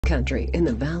Country in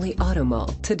the Valley Auto Mall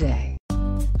today.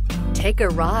 Take a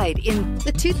ride in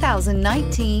the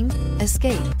 2019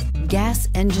 Escape. Gas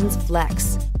engines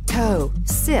flex, tow,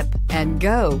 sip, and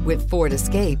go with Ford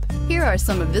Escape. Here are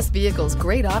some of this vehicle's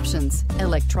great options: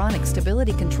 electronic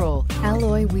stability control,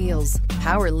 alloy wheels,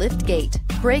 power lift gate,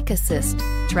 brake assist,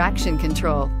 traction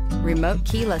control, remote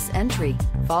keyless entry,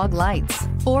 fog lights,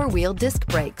 four-wheel disc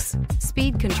brakes,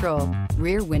 speed control,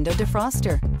 rear window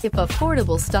defroster. If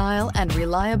affordable style and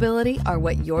reliability are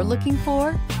what you're looking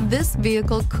for, this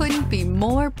vehicle couldn't be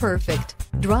more perfect.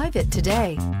 Drive it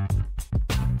today.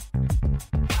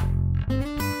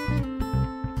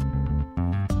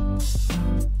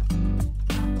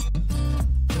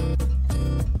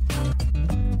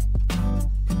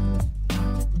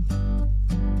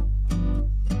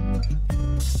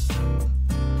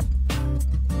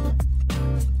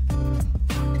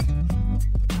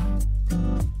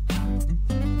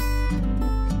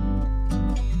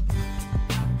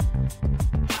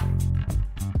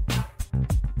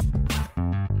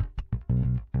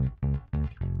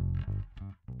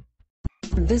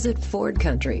 Visit Ford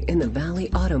Country in the Valley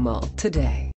Auto Mall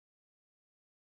today.